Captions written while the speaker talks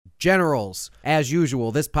Generals, as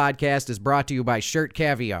usual, this podcast is brought to you by Shirt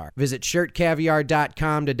Caviar. Visit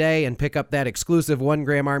shirtcaviar.com today and pick up that exclusive 1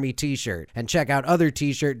 Gram Army t-shirt. And check out other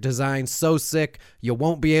t-shirt designs so sick you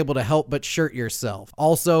won't be able to help but shirt yourself.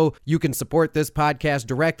 Also, you can support this podcast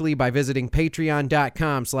directly by visiting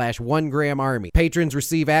patreon.com/1gramarmy. Patrons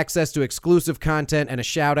receive access to exclusive content and a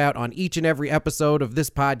shout out on each and every episode of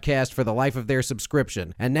this podcast for the life of their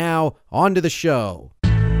subscription. And now, on to the show.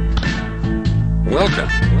 Welcome.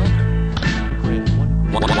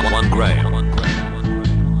 One gram.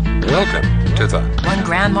 Welcome to the 1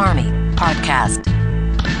 Gram Army podcast.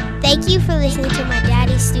 Thank you for listening to my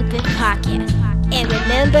daddy's stupid podcast. And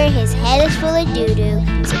remember, his head is full of doo-doo,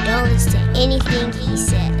 so don't listen to anything he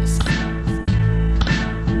says.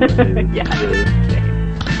 Yeah, same.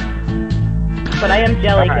 But I am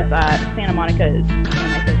jelly because Santa Monica is one of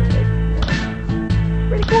my favorite places.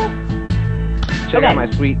 Pretty cool. Check out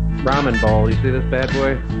my sweet ramen bowl. You see this bad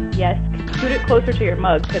boy? Yes. Scoot it closer to your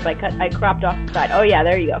mug because I cropped off the side. Oh yeah,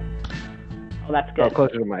 there you go. Oh, that's good. Oh,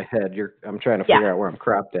 closer to my head. I'm trying to figure out where I'm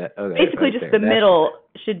cropped at. Okay, basically, right just there. the middle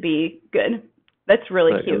should be good. That's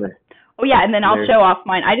really cute. Then, oh yeah, and then I'll show off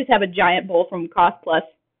mine. I just have a giant bowl from Cost Plus.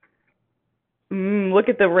 Look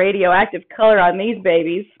at the radioactive color on these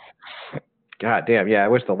babies. God damn, yeah. I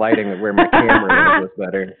wish the lighting of where my camera was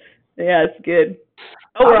better. Yeah, it's good.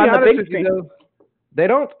 Oh, we're on the big screen. They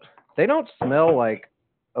don't smell like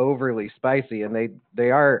overly spicy, and they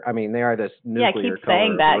are this nuclear Yeah, keep color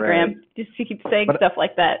saying that, red. Graham. Just keep saying stuff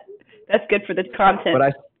like that. That's good for the content.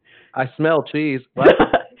 But I smell cheese. What?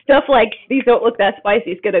 Stuff like these don't look that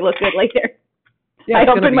spicy. It's gonna look good later. Yeah, I it's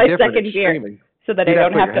opened gonna be my different. second It's beer streaming. so that I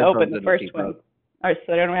don't have to open the first one. Or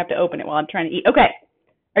so I don't have to open it while I'm trying to eat. Okay.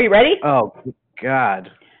 Are you ready? Oh God.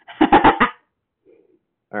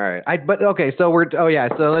 All right. So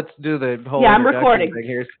let's do the whole I'm recording. thing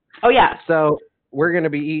here. Oh yeah. So we're gonna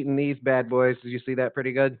be eating these bad boys. Did you see that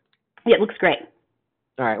pretty good? Yeah, it looks great.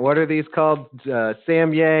 All right. What are these called?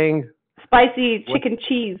 Samyang. Spicy chicken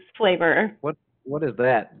cheese flavor. What is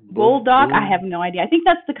that? Bulldog? I have no idea. I think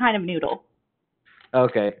that's the kind of noodle.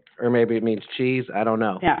 Okay. Or maybe it means cheese. I don't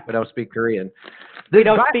know. Yeah. We don't speak Korean. We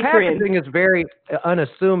don't speak Korean. The packaging is very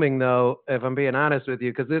unassuming, though, if I'm being honest with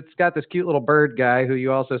you, because it's got this cute little bird guy who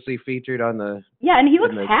you also see featured on the... Yeah, and he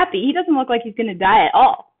looks happy. He doesn't look like he's going to die at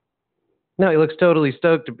all. No, he looks totally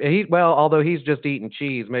stoked. Although he's just eating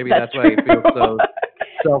cheese. Maybe that's why he feels so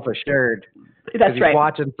self-assured. That's right. He's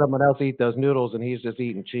watching someone else eat those noodles, and he's just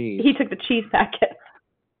eating cheese. He took the cheese packet.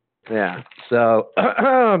 Yeah. So,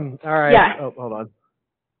 all right. Yeah. Oh, hold on.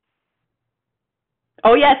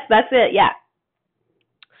 Oh, yes, that's it. Yeah.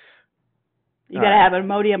 You got to right. have an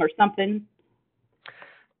Imodium or something.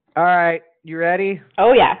 All right. You ready?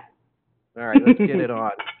 Oh, yeah. All right. Let's get it on.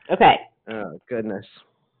 Okay. Oh, goodness.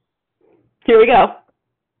 Here we go.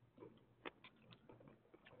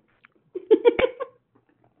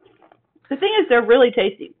 The thing is, they're really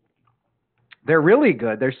tasty. They're really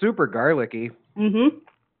good. They're super garlicky. Mm-hmm.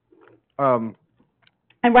 And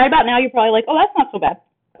right about now, you're probably like, oh, that's not so bad.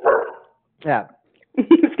 Yeah.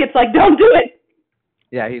 Skip's like, don't do it.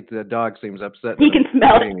 Yeah, the dog seems upset. He can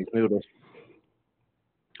smell it. These noodles.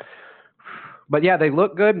 But yeah, they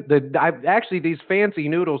look good. These fancy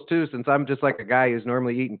noodles too, since I'm just like a guy who's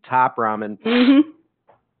normally eating top ramen.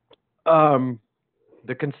 Mm-hmm.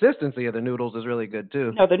 The consistency of the noodles is really good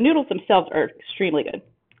too. No, the noodles themselves are extremely good.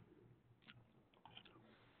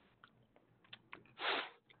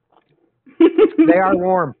 They are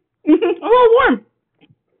warm. A little warm.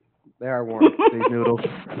 They are warm, these noodles.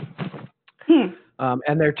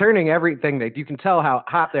 And they're turning everything you can tell how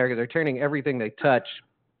hot they are because they're turning everything they touch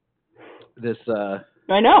this I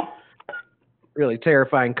know. really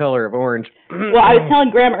terrifying color of orange. Well, I was telling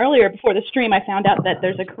Graham earlier before the stream, I found out that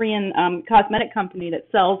there's a Korean cosmetic company that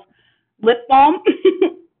sells lip balm.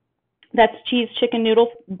 That's cheese chicken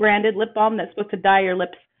noodle branded lip balm that's supposed to dye your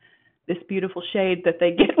lips this beautiful shade that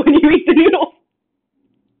they get when you eat the noodles.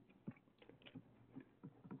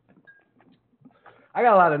 I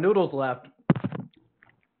got a lot of noodles left.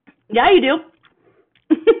 Yeah, you do.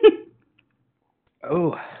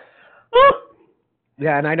 Oh.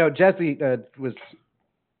 Yeah, and I know Jesse was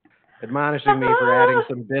admonishing me for adding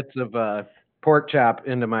some bits of pork chop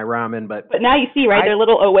into my ramen, but now you see, right? They're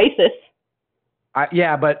little oasis.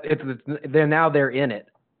 Yeah, but they're in it.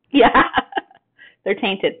 Yeah, they're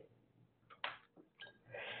tainted.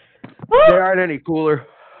 They aren't any cooler.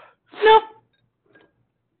 No.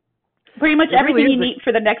 Pretty much everything you eat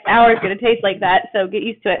for the next hour is going to taste like that, so get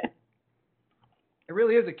used to it. It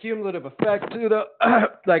really is a cumulative effect too, though.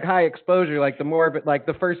 Like high exposure, like the more of it, like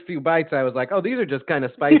the first few bites, I was like, oh, these are just kind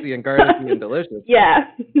of spicy and garlicky and delicious. Yeah.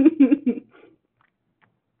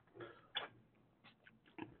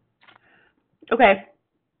 Okay.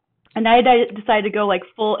 And I decided to go like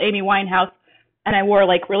full Amy Winehouse, and I wore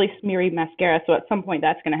like really smeary mascara, so at some point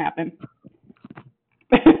that's going to happen.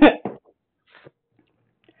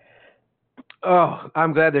 Oh,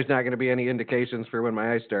 I'm glad there's not going to be any indications for when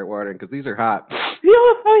my eyes start watering, because these are hot.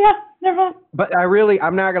 Oh yeah, they're hot. But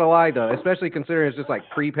I'm not going to lie though, especially considering it's just like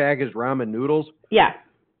prepackaged ramen noodles. Yeah.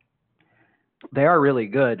 They are really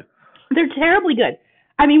good. They're terribly good.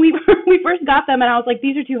 I mean, we first got them, and I was like,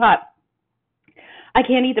 these are too hot. I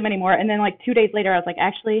can't eat them anymore. And then like 2 days later, I was like,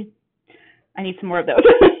 actually, I need some more of those.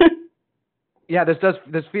 Yeah, this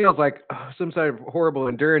feels like some sort of horrible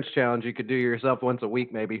endurance challenge you could do yourself once a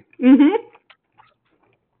week, maybe. Mhm.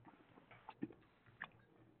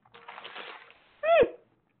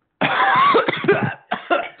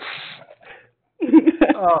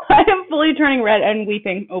 Oh. I am fully turning red and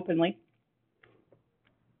weeping openly.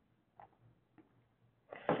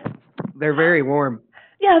 They're very warm.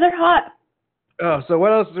 Yeah, they're hot. Oh, so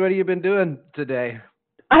what have you been doing today?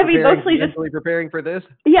 I mean, mostly just mentally preparing for this?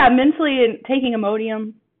 Yeah, mentally and taking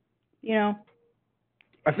Imodium, you know.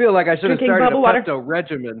 I feel like I should have Drinking started a bubble water. Pepto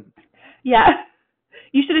regimen. Yeah.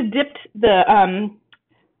 You should have dipped the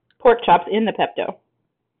pork chops in the Pepto.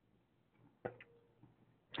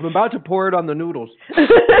 I'm about to pour it on the noodles.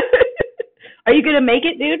 Are you going to make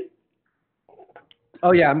it, dude?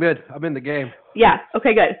 Oh, yeah, I'm good. I'm in the game. Yeah,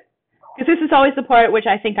 okay, good. Because this is always the part at which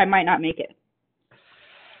I think I might not make it.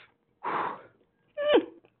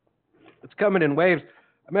 It's coming in waves.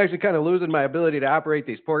 I'm actually kind of losing my ability to operate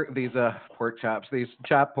these pork chops, these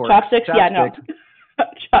chopped porks. Chopsticks? Yeah, no.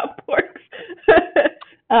 Chopped porks.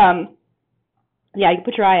 Yeah, you can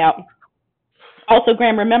put your eye out. Also,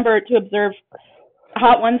 Graham, remember to observe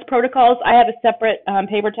Hot Ones protocols. I have a separate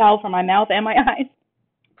paper towel for my mouth and my eyes.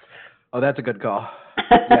 Oh, that's a good call.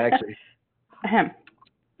 Yeah, actually. Ahem.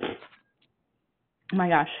 Oh my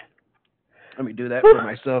gosh. Let me do that for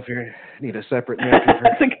myself here. I need a separate napkin.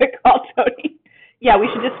 That's a good call, Tony. Yeah, we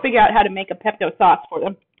should just figure out how to make a Pepto sauce for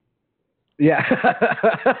them. Yeah.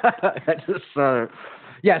 I just saw it.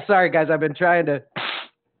 Yeah, sorry guys, I've been trying to.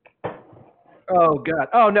 Oh God.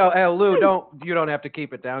 Oh no, hey, Lou, you don't have to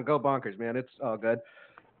keep it down. Go bonkers, man. It's all good.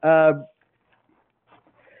 Sorry,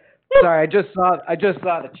 I just saw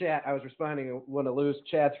the chat. I was responding to one of Lou's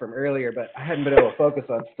chats from earlier, but I hadn't been able to focus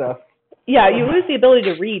on stuff. Yeah, you lose the ability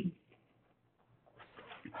to read.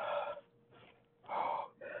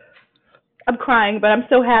 I'm crying, but I'm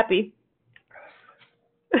so happy.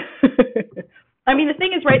 I mean, the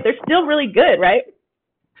thing is, right, they're still really good, right?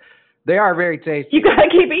 They are very tasty. You gotta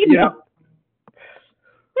keep eating them.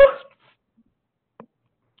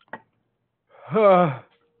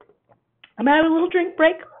 I'm having a little drink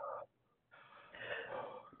break.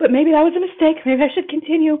 But maybe that was a mistake. Maybe I should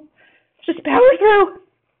continue. Just power through.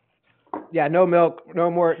 Yeah, no milk, no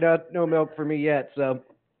milk for me yet. So,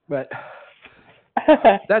 but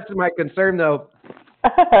that's my concern, though.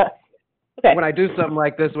 Okay. When I do something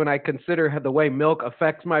like this, when I consider the way milk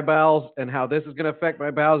affects my bowels and how this is going to affect my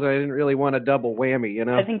bowels, I didn't really want a double whammy, you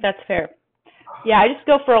know? I think that's fair. Yeah, I just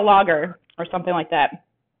go for a lager or something like that.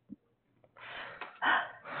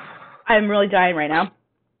 I'm really dying right now,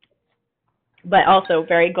 but also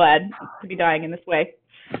very glad to be dying in this way.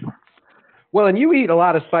 Well, and you eat a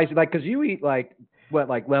lot of spicy, like, because you eat, like, what,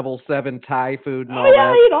 like level 7 Thai food and all yeah,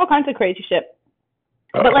 that? I eat all kinds of crazy shit.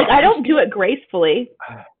 But, like, I don't do it gracefully.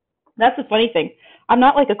 That's the funny thing. I'm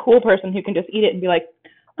not, like, a cool person who can just eat it and be like,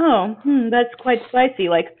 oh, that's quite spicy.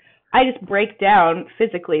 Like, I just break down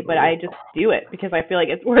physically, but I just do it because I feel like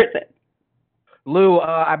it's worth it. Lou,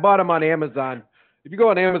 I bought them on Amazon. If you go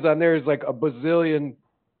on Amazon, there's, like, a bazillion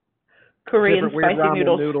Korean weird spicy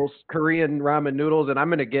ramen noodles. Korean ramen noodles, and I'm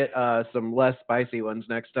going to get some less spicy ones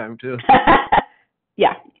next time, too.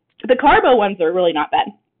 Yeah. The carbo ones are really not bad.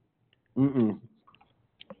 Mm-mm.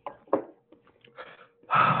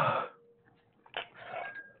 I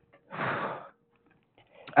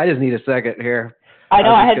just need a second here. I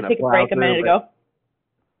know, I had to take a break a minute ago.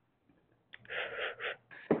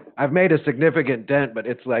 I've made a significant dent, but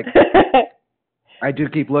it's like I do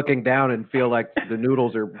keep looking down and feel like the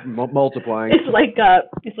noodles are multiplying. It's like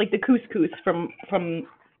the couscous from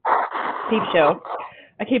Peep Show.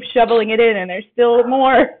 I keep shoveling it in, and there's still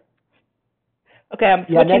more. Okay, I'm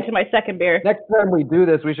switching to my second beer. Next time we do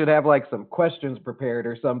this, we should have like some questions prepared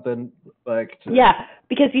or something like. Yeah,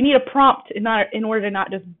 because you need a prompt in order to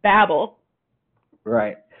not just babble.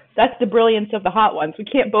 Right. That's the brilliance of the Hot Ones. We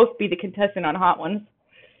can't both be the contestant on Hot Ones.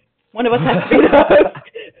 One of us has to be the host.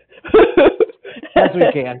 Yes,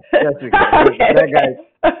 we can. Yes, we can. Okay,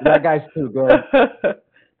 that guy's too good.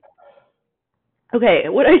 Okay,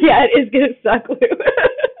 it is gonna suck, Lou.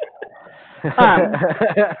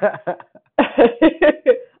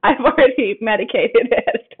 I've already medicated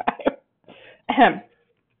ahead of time.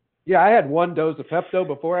 Yeah, I had 1 dose of Pepto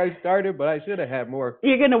before I started, but I should have had more.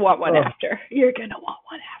 You're going to want one after. You're going to want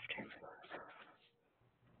one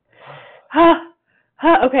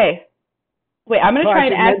after. Okay. Wait, I'm going to try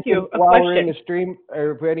and ask you a while question. We're in the stream,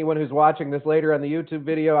 or for anyone who's watching this later on the YouTube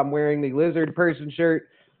video, I'm wearing the Lizard Person shirt,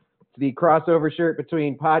 the crossover shirt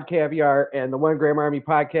between Pod Caviar and the 1 Gram Army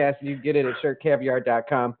podcast. You can get it at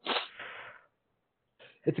shirtcaviar.com.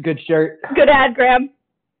 It's a good shirt. Good ad, Graham.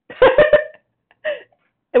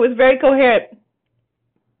 It was very coherent.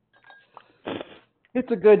 It's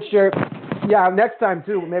a good shirt. Yeah, next time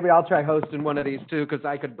too, maybe I'll try hosting one of these too, because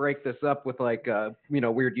I could break this up with like,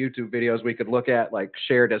 weird YouTube videos we could look at, like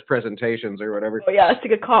shared as presentations or whatever. Oh yeah, that's a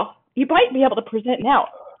good call. You might be able to present now,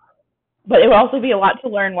 but it will also be a lot to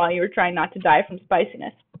learn while you were trying not to die from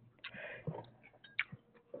spiciness.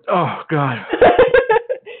 Oh God.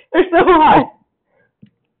 They're so hot.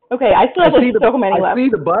 Okay, I still have so many left. I see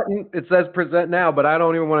the button. It says present now, but I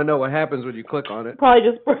don't even want to know what happens when you click on it. Probably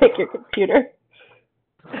just break your computer.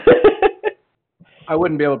 I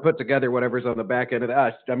wouldn't be able to put together whatever's on the back end of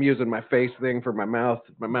that. I'm using my face thing for my mouth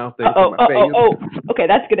thing for my face. Oh. Okay,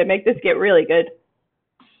 that's going to make this get really good.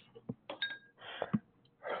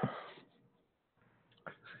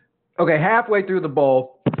 Okay, halfway through the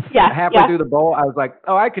bowl. Yeah. Halfway through the bowl, I was like,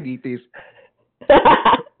 oh, I could eat these.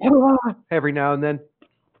 Every now and then.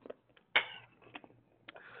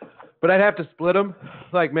 But I'd have to split them,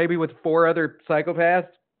 like maybe with 4 other psychopaths.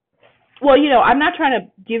 Well, I'm not trying to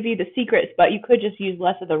give you the secrets, but you could just use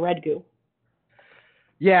less of the red goo.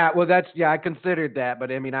 Yeah, well, I considered that,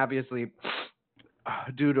 but I mean, obviously,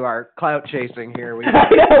 due to our clout chasing here, we had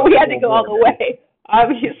to go all the way,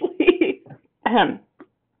 obviously. I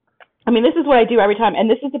mean, this is what I do every time, and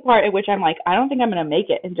this is the part at which I'm like, I don't think I'm going to make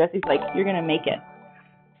it, and Jesse's like, you're going to make it.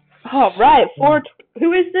 All right,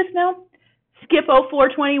 who is this now?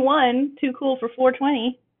 Skippo421, too cool for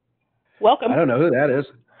 420. Welcome. I don't know who that is,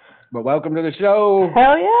 but welcome to the show.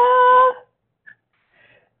 Hell yeah.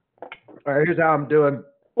 All right, here's how I'm doing.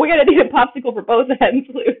 We're going to need a popsicle for both ends,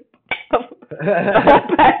 Lou.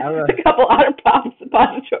 A couple Otter Pops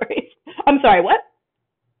suppositories. I'm sorry, what?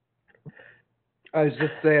 I was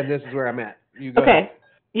just saying this is where I'm at. You go ahead.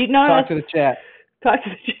 Talk to the chat. Talk to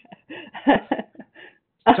the chat.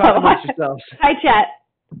 Talk amongst yourselves. Hi, chat.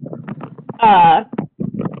 Oh,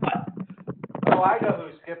 I know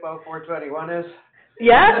who Skippo421 is.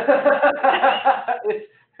 Yeah?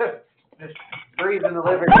 Just Bree's in the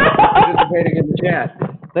living room participating in the chat.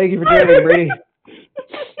 Thank you for joining, Bree.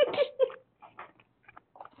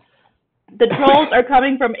 The trolls are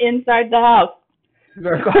coming from inside the house.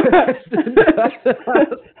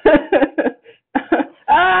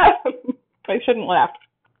 I shouldn't laugh.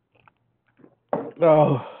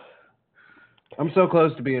 Oh, I'm so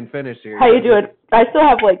close to being finished here. How you doing? I still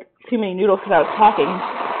have like too many noodles because I was talking.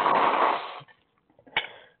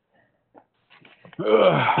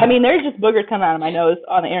 I mean, there's just boogers coming out of my nose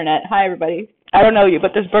on the internet. Hi, everybody. I don't know you,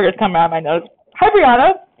 but there's boogers coming out of my nose. Hi,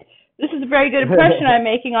 Brianna. This is a very good impression I'm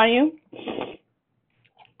making on you.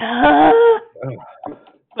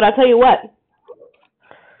 But I'll tell you what.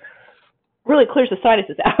 Really clears the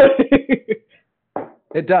sinuses out.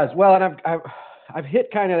 It does. Well, and I've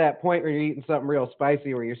hit kind of that point where you're eating something real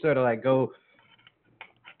spicy where you sort of like go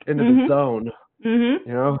into the zone. Mm-hmm.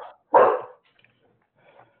 You know?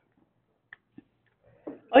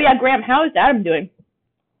 Oh, yeah, Graham, how is Adam doing?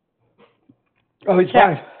 Oh, he's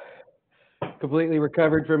fine. Completely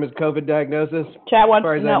recovered from his COVID diagnosis. Chat wants as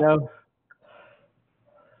far as to I know. know.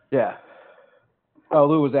 Yeah. Oh,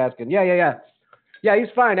 Lou was asking. Yeah. Yeah, he's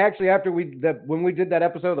fine. Actually, after when we did that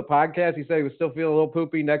episode of the podcast, he said he was still feeling a little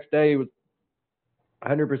poopy. Next day, he was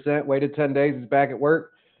 100%. Waited 10 days. He's back at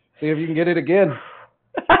work. See if you can get it again.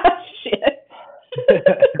 Shit.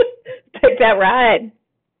 Take that ride.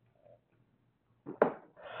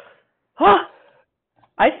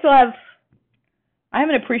 I have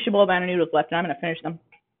an appreciable amount of noodles left, and I'm going to finish them.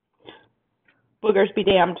 Boogers be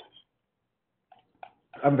damned.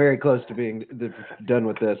 I'm very close to being done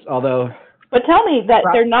with this, although... But tell me that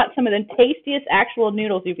they're not some of the tastiest actual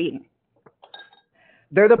noodles you've eaten.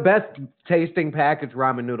 They're the best tasting packaged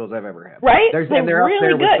ramen noodles I've ever had. Right? They're really up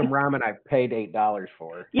there good. with some ramen I've paid $8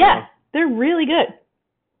 for. Yeah, they're really good.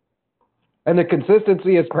 And the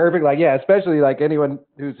consistency is perfect. Like, yeah, especially like anyone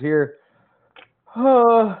who's here.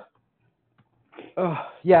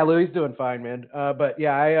 Yeah, Louis doing fine, man. But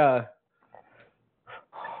yeah,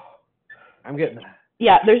 I'm getting...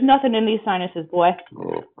 Yeah, there's nothing in these sinuses, boy.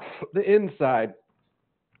 The inside.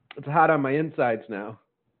 It's hot on my insides now.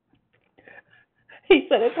 He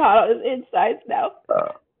said it's hot on his insides now.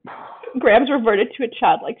 Graham's reverted to a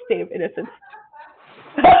childlike state of innocence.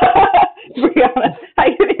 Brianna, I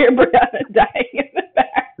can hear Brianna dying in the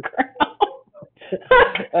background.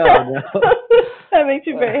 Oh, no. That makes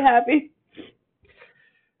you very happy.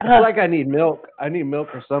 It's like I need milk. I need milk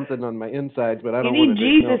or something on my insides, but I don't You want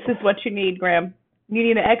need to Jesus is what you need, Graham. You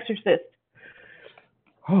need an exorcist.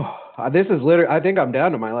 This is literally, I think I'm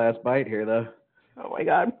down to my last bite here, though. Oh my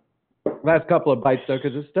God. Last couple of bites, though,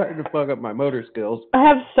 because it's starting to fuck up my motor skills.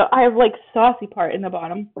 I have like saucy part in the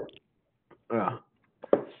bottom.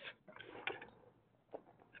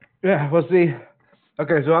 Yeah, we'll see.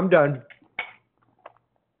 Okay, so I'm done.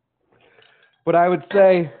 But I would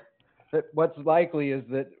say that what's likely is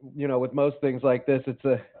that, you know, with most things like this, it's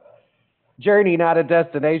a journey, not a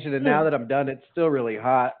destination. And now that I'm done, it's still really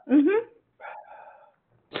hot. Mm-hmm.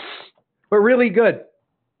 But really good.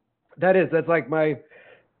 That's like my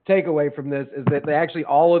takeaway from this is that actually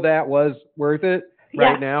all of that was worth it.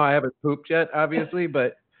 Right now, I haven't pooped yet, obviously,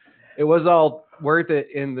 but it was all worth it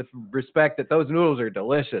in the respect that those noodles are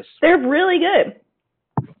delicious. They're really good.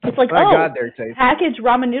 It's like, God, they're tasty. Packaged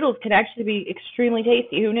ramen noodles can actually be extremely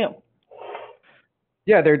tasty. Who knew?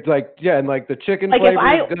 Yeah, they're like, and like the chicken Like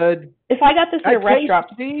flavor is good. If I got this at a restaurant.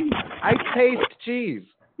 I taste cheese.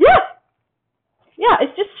 Yeah. Yeah,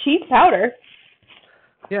 it's just cheese powder.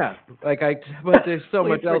 Yeah, but there's so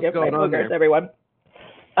much else going on there. Everyone.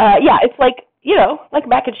 Yeah, it's like, you know, like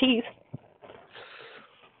mac and cheese.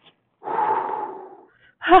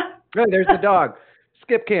 Hey, there's the dog.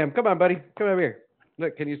 Skip Cam, come on, buddy. Come over here.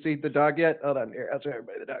 Look, can you see the dog yet? Hold on here. I'll show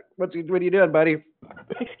everybody the dog. What are you doing, buddy?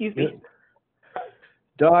 Excuse me.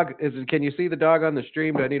 Dog, can you see the dog on the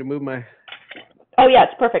stream? Do I need to move my Oh, yeah,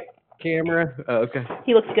 it's perfect. camera? Oh, okay.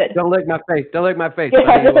 He looks good. Don't lick my face. Don't lick my face.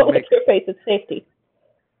 Yeah, don't lick your face. It's safety.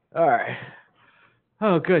 All right.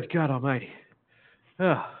 Oh, good God almighty.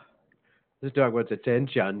 Oh, this dog wants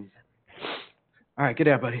attention. All right, get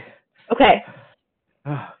out, buddy. Okay.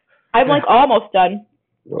 Oh, I'm like almost done.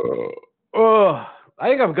 Oh, I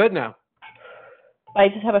think I'm good now. I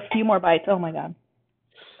just have a few more bites. Oh, my God.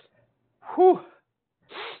 Whew.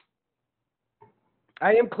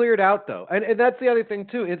 I am cleared out, though. And that's the other thing,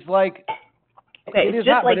 too. It's like... Okay, it's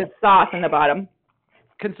just like sauce in the bottom.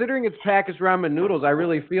 Considering it's packaged ramen noodles, I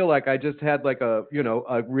really feel like I just had like a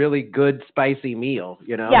really good spicy meal,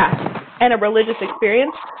 you know? Yeah, and a religious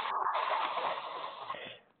experience.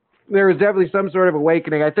 There was definitely some sort of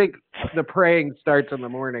awakening. I think the praying starts in the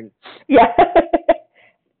morning. Yeah.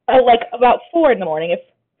 Like about 4 in the morning, if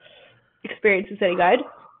experience is any guide.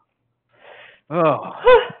 Oh.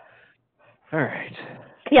 All right.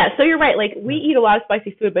 Yeah, so you're right. Like, we eat a lot of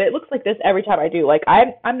spicy food, but it looks like this every time I do. Like,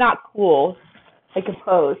 I'm not cool. I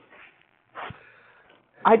compose.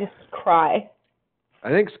 I just cry. I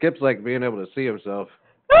think Skip's like being able to see himself.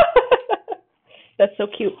 That's so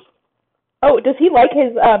cute. Oh, does he like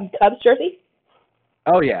his Cubs jersey?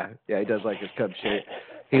 Oh yeah, he does like his Cubs shirt.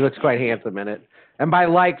 He looks quite handsome in it. And by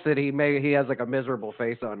likes it, he has like a miserable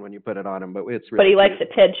face on when you put it on him, but it's really. But he likes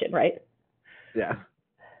cute. attention, right? Yeah.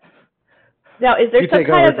 Now, is there some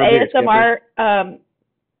kind of ASMR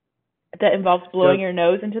that involves blowing So, your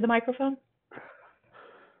nose into the microphone?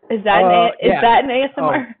 Is that an ASMR?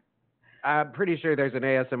 Oh, I'm pretty sure there's an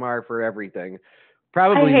ASMR for everything.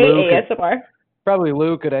 Probably I hate ASMR. Probably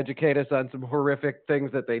Lou could educate us on some horrific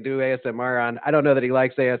things that they do ASMR on. I don't know that he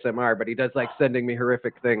likes ASMR, but he does like sending me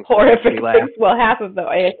horrific things. Horrific things. Well, half of the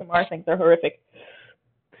ASMR things are horrific.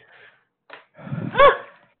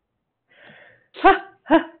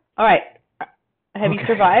 All right. Have you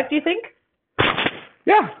survived, do you think?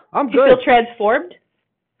 Yeah, I'm good. Do you feel transformed?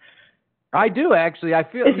 I do, actually. I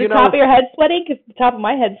feel, Is the top of your head sweaty? Because the top of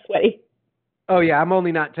my head's sweaty. Oh, yeah. I'm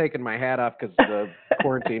only not taking my hat off because of the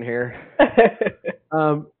quarantine here.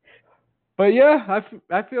 But, yeah,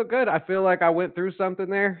 I feel good. I feel like I went through something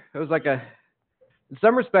there. It was like in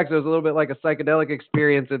some respects, it was a little bit like a psychedelic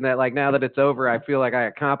experience in that, like, now that it's over, I feel like I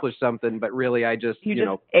accomplished something, but really I just, you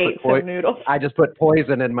know, ate some noodles. I just put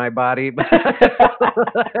poison in my body.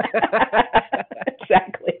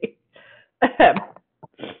 Exactly.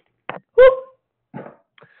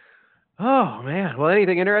 Oh, man. Well,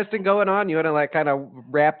 anything interesting going on? You want to, like, kind of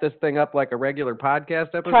wrap this thing up like a regular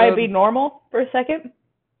podcast episode? Try to be normal for a second?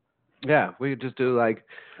 Yeah, we could just do, like,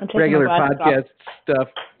 regular podcast stuff.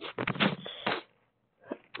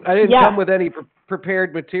 I didn't come with any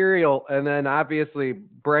prepared material, and then, obviously,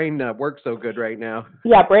 brain works so good right now.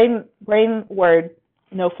 Yeah, brain word,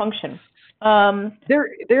 no function.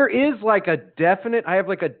 There is, like, I have,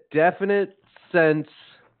 like, a definite sense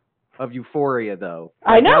of euphoria, though.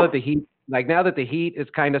 I know. Now that the heat is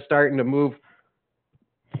kind of starting to move,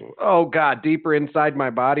 oh God, deeper inside my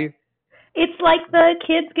body. It's like the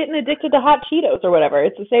kids getting addicted to hot Cheetos or whatever.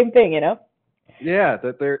 It's the same thing, you know? Yeah,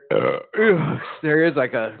 that there is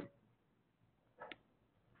like a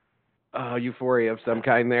euphoria of some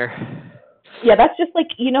kind there. Yeah, that's just like,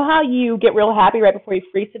 you know how you get real happy right before you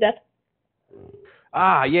freeze to death?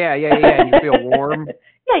 Ah, yeah. And you feel warm.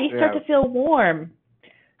 Yeah, you start to feel warm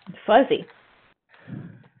and fuzzy.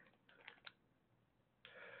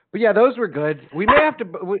 But yeah, those were good. We may have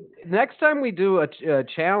to next time we do a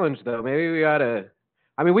challenge though. Maybe we ought to.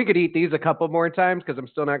 I mean, we could eat these a couple more times because I'm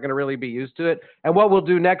still not going to really be used to it. And what we'll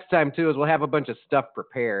do next time too is we'll have a bunch of stuff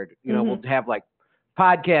prepared. You know, we'll have like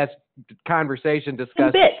podcast conversation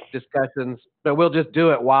discussions, but we'll just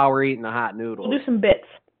do it while we're eating the hot noodles. We'll do some bits.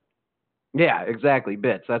 Yeah, exactly.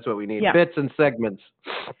 Bits. That's what we need. Yeah. Bits and segments.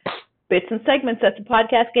 Bits and segments. That's a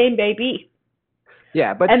podcast game, baby.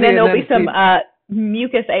 Yeah, but and then there'll be some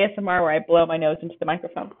mucus ASMR where I blow my nose into the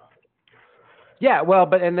microphone. Yeah,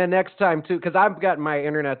 well, and then next time too, because I've got my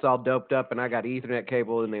internet's all doped up and I got Ethernet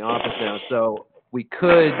cable in the office now, so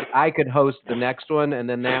I could host the next one, and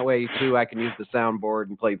then that way too I can use the soundboard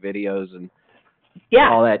and play videos and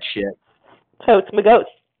all that shit. Totes my goats.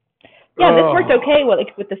 Yeah, this worked okay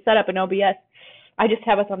with the setup in OBS. I just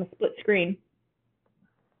have us on the split screen.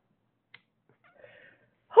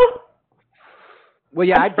 Well,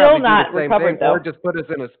 yeah, I'd still probably not do the same recovered, thing, though. or just put us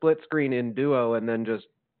in a split screen in Duo and then just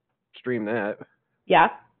stream that. Yeah.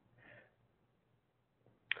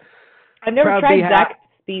 I've never tried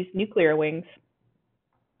Zaxby's nuclear wings.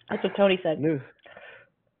 That's what Tony said. No.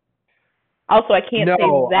 Also, I can't say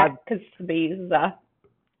Zaxby's.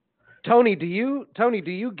 Tony, do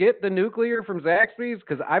you get the nuclear from Zaxby's?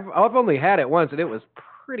 Because I've only had it once and it was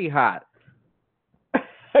pretty hot.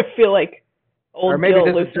 I feel like old or maybe Bill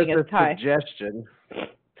this is loosening just his a tie. suggestion.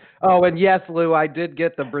 Oh, and yes, Lou, I did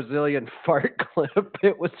get the Brazilian fart clip.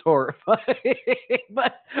 It was horrifying,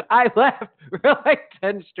 but I laughed for like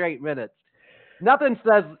 10 straight minutes. Nothing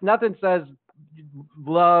says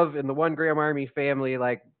love in the One Gram Army family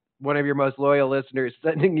like one of your most loyal listeners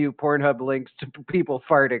sending you Pornhub links to people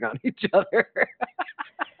farting on each other.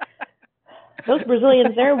 Those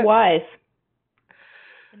Brazilians, they're wise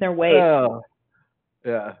in their ways. Oh,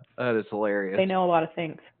 yeah, that is hilarious. They know a lot of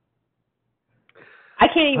things. I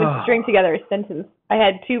can't even string together a sentence. I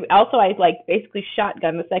had two. Also, I basically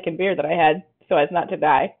shotgun the second beer that I had so as not to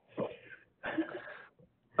die.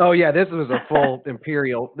 Oh yeah, this was a full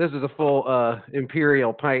imperial. This is a full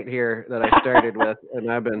imperial pint here that I started with,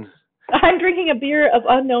 and I'm drinking a beer of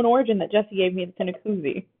unknown origin that Jesse gave me. It's in a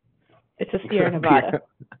koozie. It's a Sierra Nevada.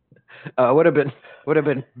 Would have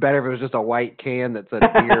been better if it was just a white can that said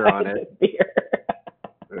beer on it. Beer.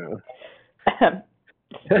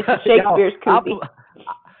 It's Shakespeare's koozie.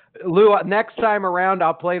 Lou, next time around,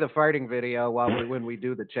 I'll play the farting video when we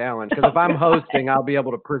do the challenge. Because if I'm hosting, I'll be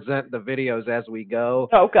able to present the videos as we go.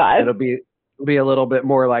 Oh God! It'll be a little bit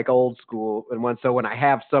more like old school. So when I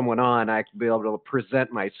have someone on, I can be able to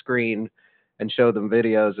present my screen and show them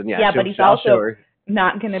videos. And but he's also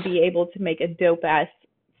not going to be able to make a dope ass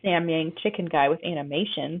Sam Yang chicken guy with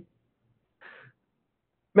animation.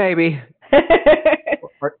 Maybe.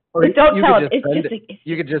 or don't tell him.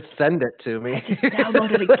 You could just send it to me. I just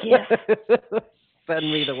downloaded a GIF. Send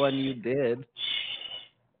me the one you did.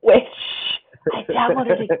 Which I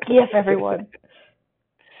downloaded a GIF, everyone.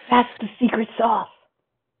 That's the secret sauce.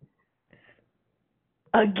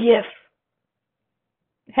 A GIF.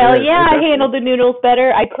 Hell yeah, I handled the noodles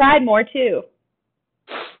better. I cried more too.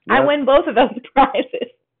 Yep. I win both of those prizes.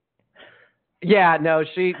 Yeah, no,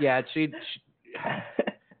 she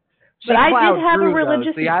but I did have a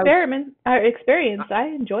religious experience. I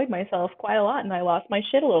enjoyed myself quite a lot, and I lost my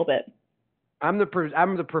shit a little bit. I'm the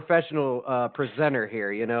professional presenter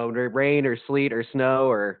here. You know, rain or sleet or snow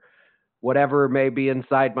or whatever may be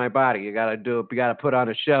inside my body. You got to put on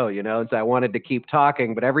a show. You know, and so I wanted to keep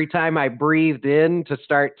talking, but every time I breathed in to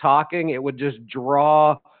start talking, it would just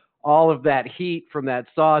draw all of that heat from that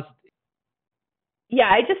sauce. Yeah,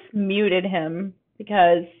 I just muted him.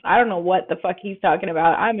 Because I don't know what the fuck he's talking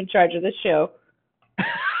about. I'm in charge of this show.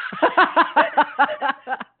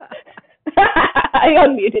 I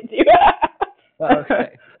unmuted you. Okay.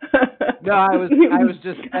 No, I was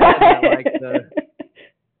just saying that,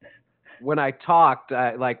 when I talked,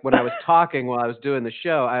 when I was talking while I was doing the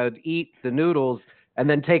show, I would eat the noodles and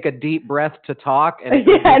then take a deep breath to talk, and it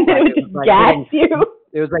would just gas you.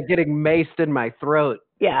 It was like getting maced in my throat.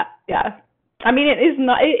 Yeah. I mean, it is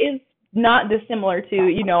not dissimilar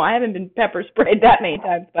to, I haven't been pepper sprayed that many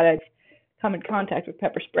times, but I've come in contact with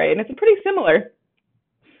pepper spray, and it's pretty similar.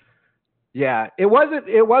 Yeah, it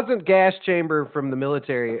wasn't gas chamber from the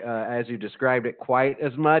military as you described it quite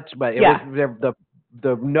as much, but it was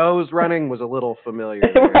the nose running was a little familiar.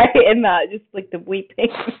 There. Right, and just like the weeping.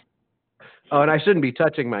 Oh, and I shouldn't be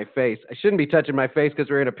touching my face. I shouldn't be touching my face because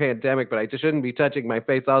we're in a pandemic, but I just shouldn't be touching my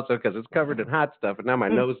face also because it's covered in hot stuff, and now my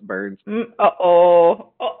nose burns.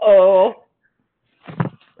 Uh-oh.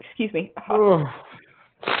 Excuse me. Oh.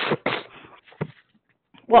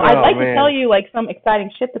 Well, I'd like to tell you, like, some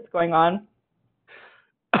exciting shit that's going on.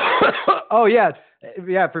 Oh, yeah.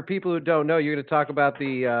 Yeah, for people who don't know, you're going to talk about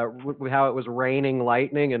the how it was raining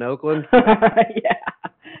lightning in Oakland?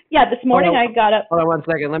 Yeah, this morning I got up. Hold on 1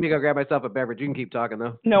 second. Let me go grab myself a beverage. You can keep talking,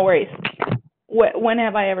 though. No worries. When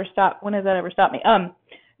have I ever stopped? When has that ever stopped me?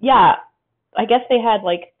 Yeah, I guess they had,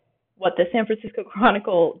 like, what the San Francisco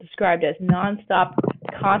Chronicle described as nonstop,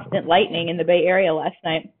 constant lightning in the Bay Area last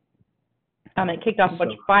night. It kicked off a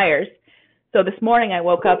bunch of fires. So this morning I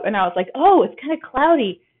woke up and I was like, oh, it's kind of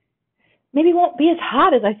cloudy. Maybe it won't be as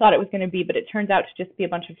hot as I thought it was going to be, but it turns out to just be a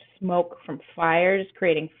bunch of smoke from fires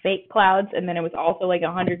creating fake clouds, and then it was also like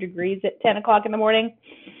 100 degrees at 10 o'clock in the morning.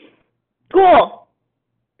 Cool.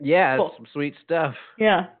 Yeah, cool. It's some sweet stuff.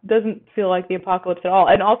 Yeah, doesn't feel like the apocalypse at all.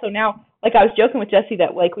 And also now, like I was joking with Jesse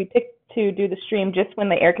that like we picked to do the stream just when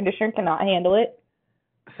the air conditioner cannot handle it.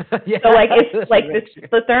 Yeah, so like it's like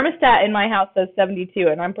the thermostat in my house says 72,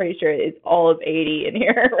 and I'm pretty sure it's all of 80 in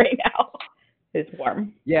here right now. It's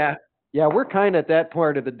warm. Yeah, we're kind of at that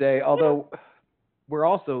part of the day, although we're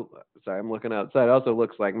also, sorry, I'm looking outside. It also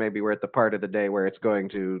looks like maybe we're at the part of the day where it's going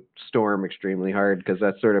to storm extremely hard because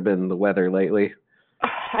that's sort of been the weather lately.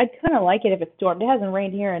 I'd kind of like it if it stormed. It hasn't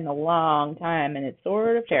rained here in a long time, and it's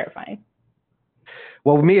sort of terrifying.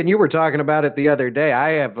 Well, me and you were talking about it the other day.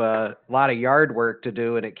 I have a lot of yard work to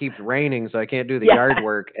do, and it keeps raining, so I can't do the yard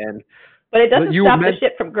work. But it doesn't stop the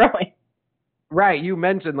shit from growing. Right. You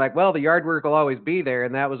mentioned, like, well, the yard work will always be there,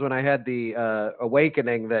 and that was when I had the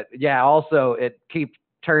awakening that, also it keeps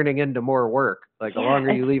turning into more work. Like, the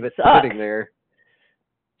longer you leave it sitting there,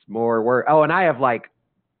 it's more work. Oh, and I have, like,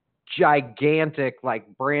 gigantic,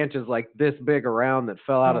 like, branches like this big around that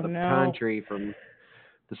fell out of the pine tree from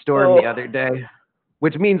the storm the other day.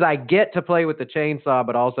 Which means I get to play with the chainsaw,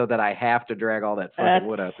 but also that I have to drag all that fucking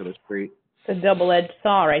wood out to the street. It's a double-edged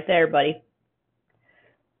saw right there, buddy.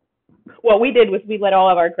 What we did was we let all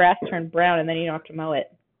of our grass turn brown, and then you don't have to mow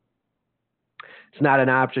it. It's not an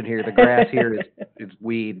option here. The grass here is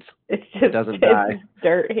weeds. It doesn't die. It's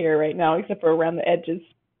dirt here right now, except for around the edges.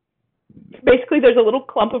 Basically, there's a little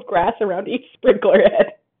clump of grass around each sprinkler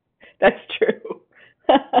head. That's true.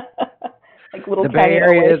 Like little the Bay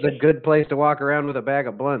Area is a good place to walk around with a bag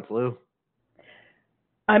of blunts, Lou.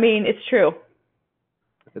 I mean, it's true.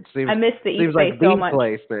 It seems, I miss the East Bay like so much.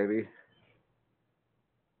 Place, maybe.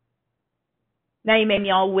 Now you made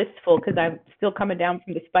me all wistful because I'm still coming down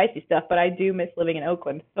from the spicy stuff, but I do miss living in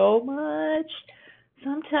Oakland so much.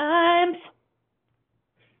 Sometimes.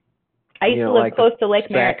 I used to live close to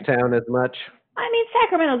Lake Merritt. Sacktown as much. I mean,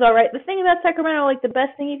 Sacramento's all right. The thing about Sacramento, like the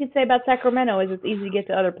best thing you can say about Sacramento is it's easy to get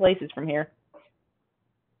to other places from here.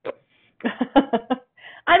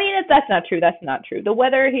 I mean, that's not true. That's not true. The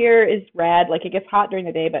weather here is rad. Like, it gets hot during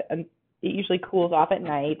the day, but it usually cools off at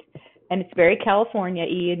night. And it's very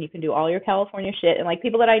California-y, and you can do all your California shit. And, like,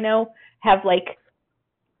 people that I know have, like,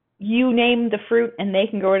 you name the fruit, and they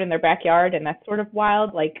can grow it in their backyard, and that's sort of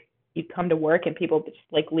wild. Like, you come to work, and people just,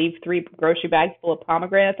 like, leave 3 grocery bags full of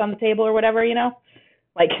pomegranates on the table or whatever, you know?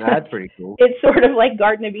 Like, that's pretty cool. It's sort of like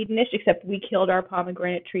Garden of Eden-ish, except we killed our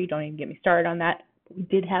pomegranate tree. Don't even get me started on that. We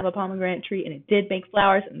did have a pomegranate tree, and it did make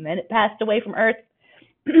flowers, and then it passed away from Earth.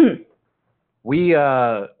 We've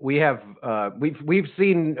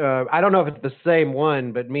seen, I don't know if it's the same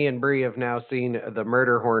one, but me and Bree have now seen the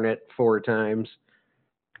murder hornet 4 times.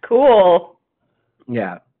 Cool.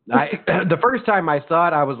 Yeah. The first time I saw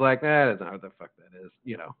it, I was like, that's not what the fuck that is.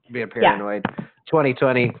 You know, being paranoid. Yeah.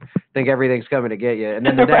 2020, think everything's coming to get you. And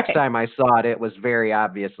then the next time I saw it, it was very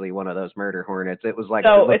obviously one of those murder hornets. It was like,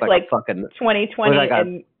 so it looked it's like a fucking 2020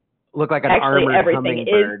 and looked like an actually armored everything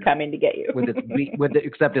hummingbird is coming to get you. with its beak,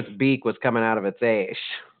 except its beak was coming out of its ash.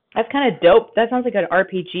 That's kind of dope. That sounds like an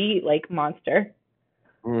RPG like monster.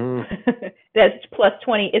 Mm-hmm. That's plus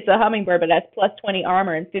 20. It's a hummingbird, but that's plus 20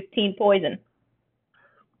 armor and 15 poison.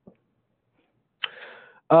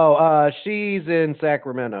 Oh, she's in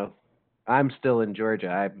Sacramento. I'm still in Georgia.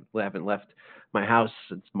 I haven't left my house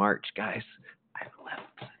since March, guys. I haven't left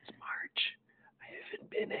since March. I haven't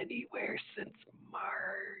been anywhere since March.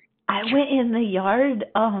 I went in the yard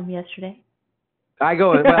yesterday. I do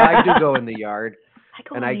go in the yard.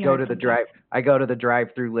 I go to the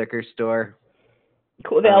drive-through liquor store.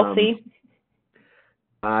 Cool, the LC.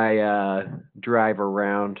 I drive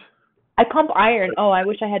around. I pump iron. Oh, I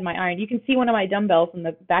wish I had my iron. You can see one of my dumbbells in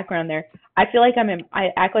the background there. I feel like I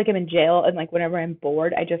act like I'm in jail, and like whenever I'm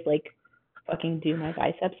bored, I just like fucking do my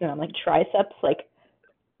biceps, and I'm like triceps. Like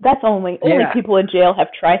that's only people in jail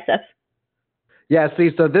have triceps. Yeah,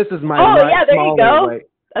 see, so this is my there you go. weight.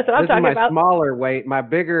 That's what I'm talking about. This is my about. smaller weight. My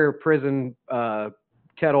bigger prison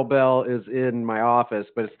kettlebell is in my office,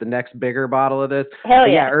 but it's the next bigger bottle of this. Hell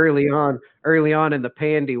yeah. Yeah, early on in the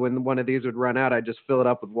pandy, when one of these would run out, I'd just fill it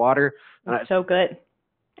up with water. That's so good.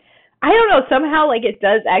 I don't know, somehow like it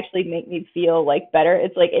does actually make me feel like better.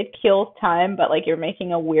 It's like it kills time, but like you're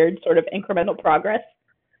making a weird sort of incremental progress.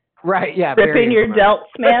 Right, yeah. Ripping your delts,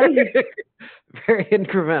 man. Very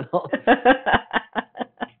incremental.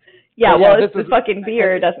 Yeah, well, it's the fucking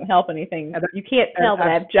beer. It doesn't help anything. You can't tell that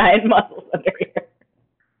I have giant muscles under here.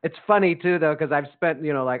 It's funny, too, though, because I've spent,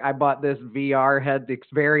 like, I bought this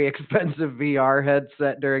very expensive VR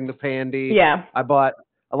headset during the pandy. Yeah. I bought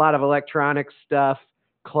a lot of electronic stuff,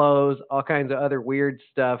 clothes, all kinds of other weird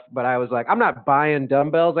stuff, but I was like, I'm not buying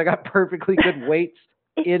dumbbells. I got perfectly good weights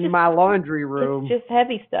in my laundry room. It's just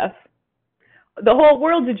heavy stuff. The whole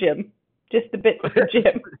world's a gym. Just the bits that's a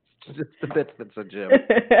gym. Just the bits that's a gym.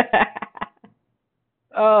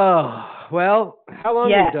 Oh, well, how long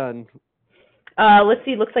have you done? Let's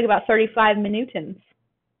see. Looks like about 35 minutins.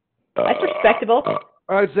 That's respectable.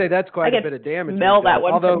 I would say that's quite a bit of damage. Smell that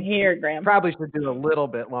one from here, Graham. Probably should do a little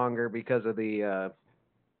bit longer because of the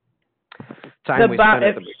time we spent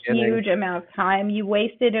at the beginning. Huge amount of time you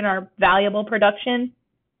wasted in our valuable production.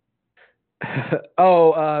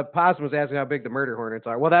 Possum was asking how big the murder hornets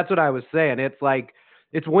are. Well, that's what I was saying. It's like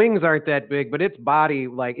its wings aren't that big, but its body,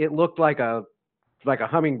 like, it looked like a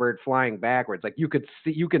hummingbird flying backwards. Like you can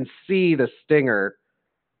see the stinger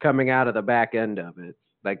coming out of the back end of it.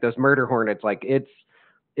 Like those murder hornets, like it's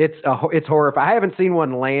horrifying. I haven't seen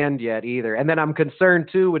one land yet either. And then I'm concerned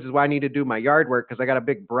too, which is why I need to do my yard work, because I got a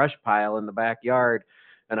big brush pile in the backyard,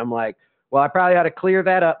 and I'm like, well, I probably ought to clear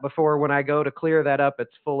that up before when I go to clear that up,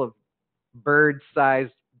 it's full of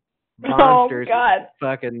bird-sized monsters with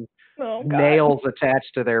fucking nails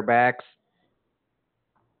attached to their backs.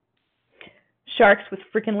 Sharks with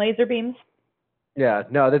freaking laser beams. Yeah,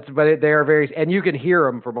 no, but they are very, and you can hear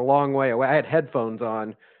them from a long way away. I had headphones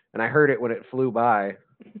on, and I heard it when it flew by.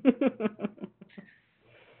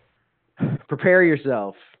 Prepare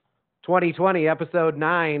yourself. 2020, episode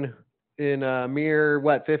 9 in a mere,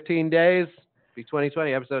 15 days? Be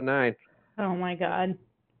 2020, episode 9. Oh, my God.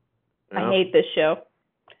 No. I hate this show.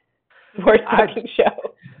 Worst fucking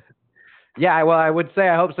show. Yeah, well, I would say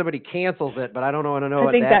I hope somebody cancels it, but I don't want to know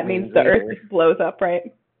what that means. I think that means the earth just blows up, right?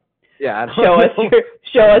 Yeah. Show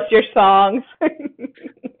us your songs.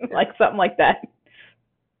 Like something like that.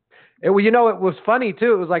 Well, it was funny,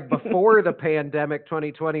 too. It was like before the pandemic,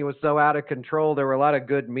 2020 was so out of control. There were a lot of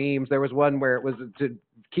good memes. There was one where it was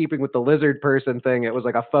keeping with the lizard person thing. It was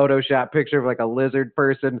like a Photoshop picture of like a lizard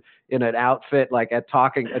person in an outfit, like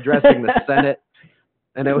addressing the Senate.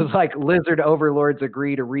 And it was like lizard overlords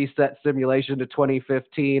agree to reset simulation to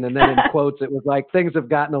 2015. And then in quotes, it was like, things have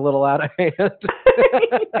gotten a little out of hand.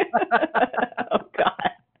 Oh, God.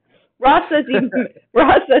 Ross says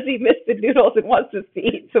he missed the noodles and wants us to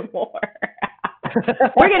eat some more.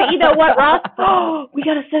 We're going to, what, Ross? Oh, we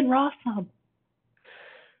got to send Ross some.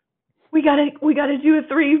 We got to do a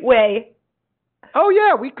 3-way. Oh,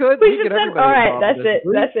 yeah, we could. We should send, all right, that's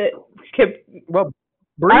it. Well,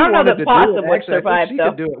 I don't know that Possum would survive, though. She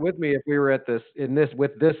could do it with me if we were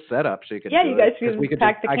with this setup. She could. Yeah, you guys could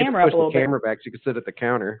pack the camera up a little bit. I could push the camera back. She could sit at the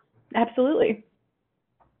counter. Absolutely.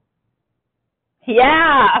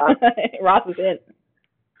 Yeah, Ross is in.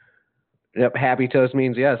 Yep, happy toast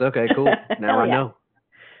means yes. Okay, cool. Now I know.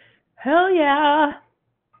 Hell yeah.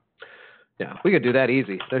 Yeah, we could do that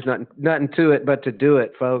easy. There's nothing to it but to do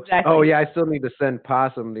it, folks. Exactly. Oh yeah, I still need to send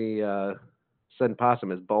Possum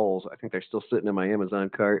his bowls. I think they're still sitting in my Amazon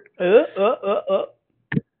cart. Look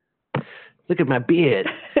at my beard.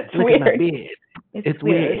 Look at my beard. It's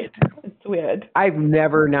weird. It's weird. I've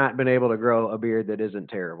never not been able to grow a beard that isn't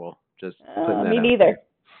terrible. Just putting that me out neither. there.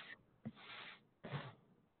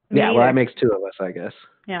 Yeah, well, that makes 2 of us, I guess.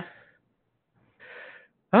 Yeah.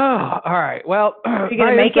 Oh, all right. Well, are you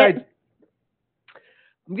gonna make it?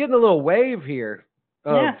 I'm getting a little wave here.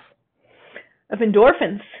 Of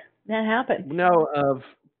endorphins. That happened. No, of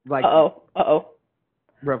like.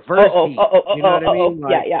 Reverse heat. You know what I mean?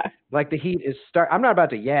 Like, yeah. Like the heat is I'm not about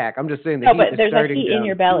to yak. I'm just saying the heat is there's starting a heat in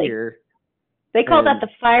your belly. Here, they call that the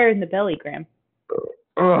fire in the belly, Graham.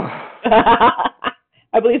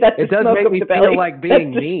 I believe that's the smoke of the belly. It does make me feel like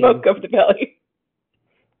being mean. Smoke of the belly.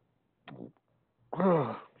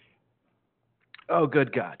 Oh,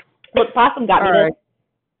 good God. Look, Possum got me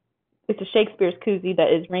It's a Shakespeare's koozie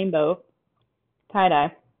that is rainbow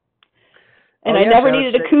tie-dye. And Oh, I yeah, never shout out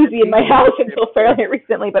needed a Shakespeare's koozie in my Pizza. house until fairly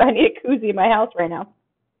recently, but I need a koozie in my house right now.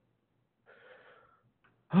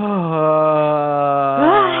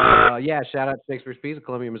 Yeah, shout out to Shakespeare's Pizza,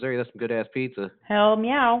 Columbia, Missouri. That's some good-ass pizza. Hell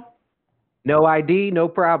meow. No ID, no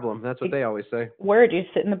problem. That's what they always say. Word, you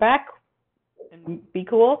sit in the back and be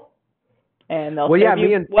cool. And they'll Well, serve yeah, you.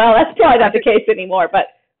 me and- Well, that's probably not the case anymore, but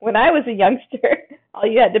when I was a youngster, all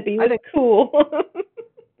you had to be was cool.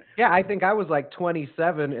 Yeah, I think I was like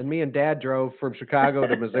 27, and me and Dad drove from Chicago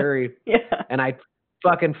to Missouri, Yeah. and I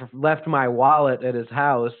fucking left my wallet at his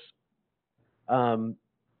house.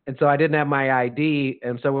 And so I didn't have my ID,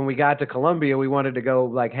 and so when we got to Columbia, we wanted to go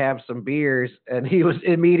like have some beers, and he was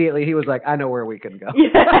like, I know where we can go.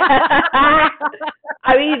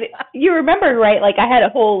 I mean, you remember, right? Like I had a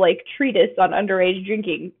whole like treatise on underage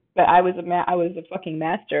drinking, but I was a fucking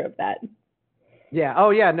master of that. Yeah. Oh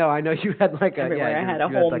yeah. No, I know you had like a Everywhere I had a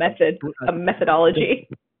you whole like method, a methodology.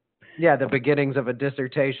 Yeah, the beginnings of a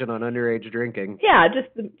dissertation on underage drinking. Yeah, just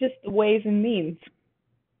the ways and means.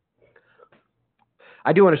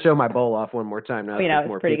 I do want to show my bowl off one more time now. You know, so it's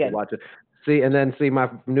more pretty people good. watch it. See, and then see my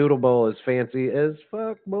noodle bowl is fancy as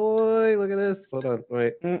fuck, boy. Look at this. Hold on,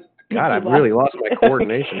 wait. God, I've really lost my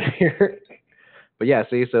coordination here. But yeah,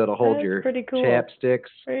 see, so it'll hold That's your pretty cool. chapsticks.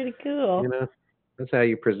 Pretty cool. You know, that's how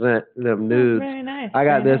you present them nudes. Very nice. I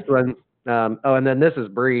got very this nice. one. Oh, and then this is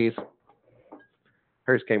Breeze.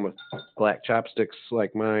 Hers came with black chopsticks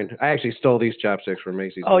like mine. I actually stole these chopsticks from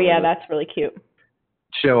Macy's. Oh yeah, that's really cute.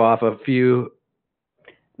 Show off a few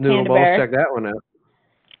noodle Panda bowls. Bear. Check that one out.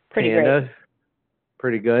 Pretty Panda. great.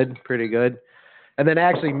 Pretty good. Pretty good. And then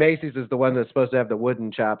actually Macy's is the one that's supposed to have the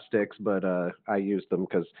wooden chopsticks, but I used them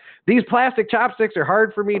because these plastic chopsticks are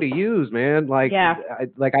hard for me to use, man. Like, Yeah.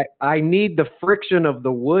 I need the friction of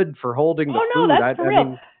the wood for holding the Oh no, food. that's for real.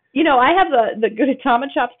 mean, You know, I have the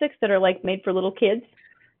Gudetama chopsticks that are like made for little kids,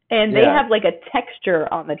 and they Yeah. have like a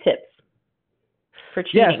texture on the tips for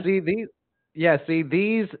cheating.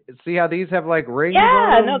 see how these have like rings Yeah, on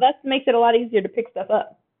them? no, that makes it a lot easier to pick stuff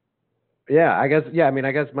up. Yeah, I guess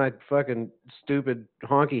my fucking stupid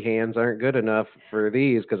honky hands aren't good enough for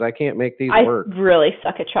these because I can't make these I work. really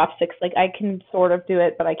suck at chopsticks. Like I can sort of do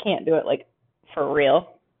it, but I can't do it like for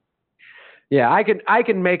real. Yeah, I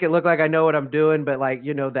can make it look like I know what I'm doing, but like,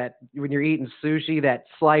 you know, that when you're eating sushi, that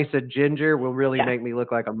slice of ginger will really Yeah. make me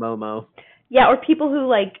look like a Momo. Yeah, or people who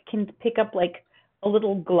like can pick up like a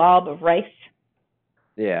little glob of rice.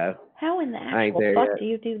 Yeah. How in the I ain't actual there fuck yet. do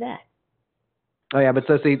you do that? Oh yeah, but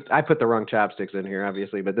so see, I put the wrong chopsticks in here,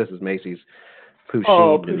 obviously, but this is Macy's poutine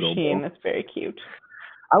Oh, noodle poutine, bowl. that's very cute.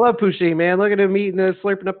 I love poutine, man. Look at him eating this,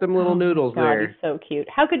 slurping up them little Oh my noodles God, there. he's so cute.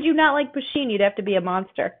 How could you not like poutine? You'd have to be a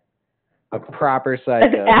monster. A proper An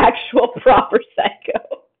psycho. actual proper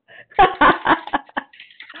psycho.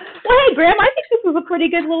 Well, hey, Graham, I think this was a pretty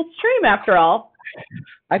good little stream after all.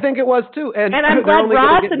 I think it was too, and And I'm they're glad only gonna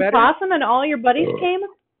Ross get and better. Possum and all your buddies came,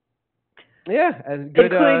 Yeah, and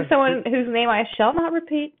good. including someone whose name I shall not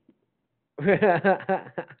repeat.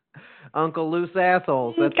 Uncle Loose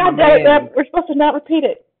Assholes. That's God my damn it, man. we're supposed to not repeat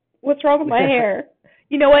it. What's wrong with my hair?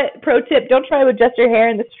 You know what? Pro tip, don't try to adjust your hair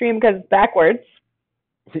in the stream because it's backwards.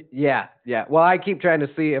 Yeah. Well, I keep trying to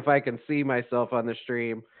see if I can see myself on the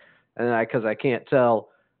stream, and because I can't tell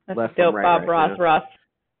That's left dope, from right. Bob right Ross. now. Ross.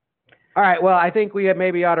 All right. Well, I think we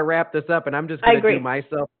maybe ought to wrap this up, and I'm just I going to agree. do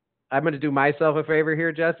myself. I'm going to do myself a favor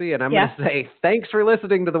here, Jesse, and I'm Yeah. going to say thanks for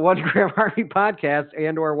listening to the One Gram Army podcast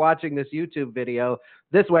and/or watching this YouTube video.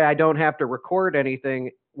 This way, I don't have to record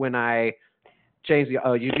anything when I change the.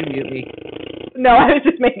 Oh, you do mute me. No, I was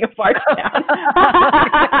just making a fart sound.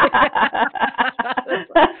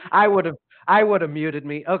 I would have muted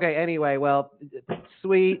me. Okay. Anyway, well,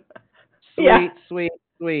 sweet. Yeah.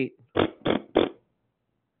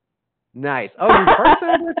 Nice. Oh, your fart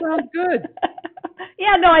sound that sounds good.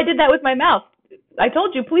 Yeah, no, I did that with my mouth. I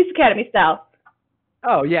told you, Police Academy style.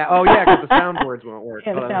 Oh yeah, because the soundboards won't work.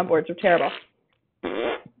 Yeah, the Hold on. soundboards are terrible.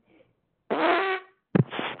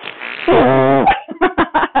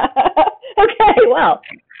 Okay, well,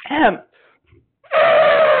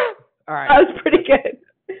 All right. that was pretty good.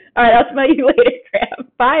 All right, I'll smell you later, Graham.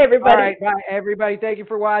 Bye, everybody. All right, bye everybody. Thank you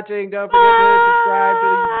for watching. Don't forget to subscribe to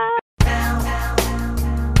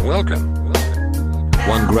the Welcome.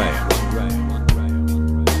 1 gram.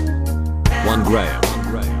 1 gram.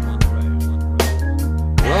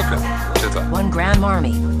 Welcome to the 1 Gram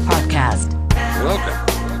Army Podcast. Welcome.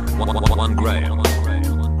 1 gram.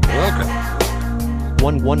 Welcome.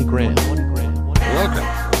 1 gram. Welcome.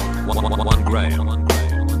 1 gram.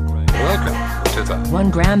 Welcome to the 1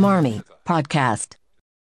 Gram Army Podcast.